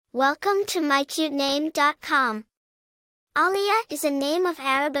Welcome to mycutename.com. Alia is a name of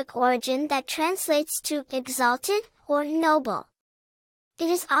Arabic origin that translates to exalted or noble. It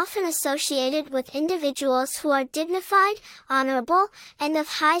is often associated with individuals who are dignified, honorable, and of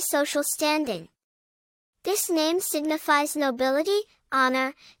high social standing. This name signifies nobility,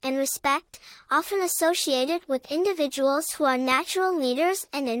 honor, and respect, often associated with individuals who are natural leaders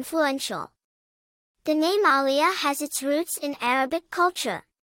and influential. The name Alia has its roots in Arabic culture.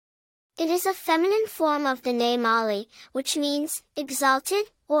 It is a feminine form of the name Ali, which means exalted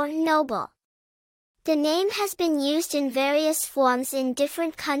or noble. The name has been used in various forms in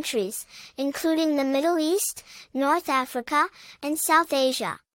different countries, including the Middle East, North Africa, and South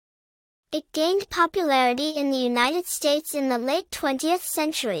Asia. It gained popularity in the United States in the late 20th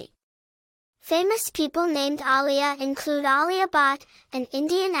century. Famous people named Alia include Alia Bhatt, an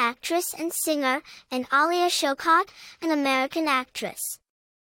Indian actress and singer, and Alia Shawkat, an American actress.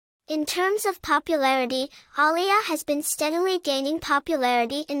 In terms of popularity, Alia has been steadily gaining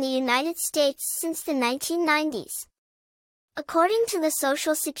popularity in the United States since the 1990s. According to the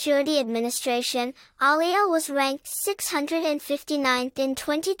Social Security Administration, Alia was ranked 659th in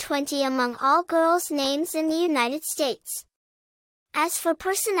 2020 among all girls' names in the United States. As for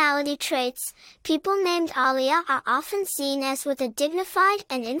personality traits, people named Alia are often seen as with a dignified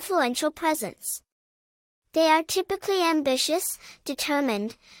and influential presence. They are typically ambitious,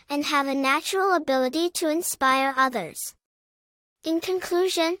 determined, and have a natural ability to inspire others. In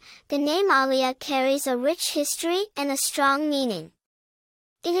conclusion, the name Alia carries a rich history and a strong meaning.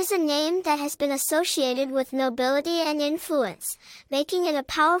 It is a name that has been associated with nobility and influence, making it a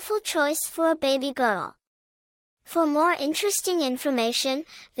powerful choice for a baby girl. For more interesting information,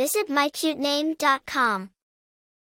 visit mycutename.com.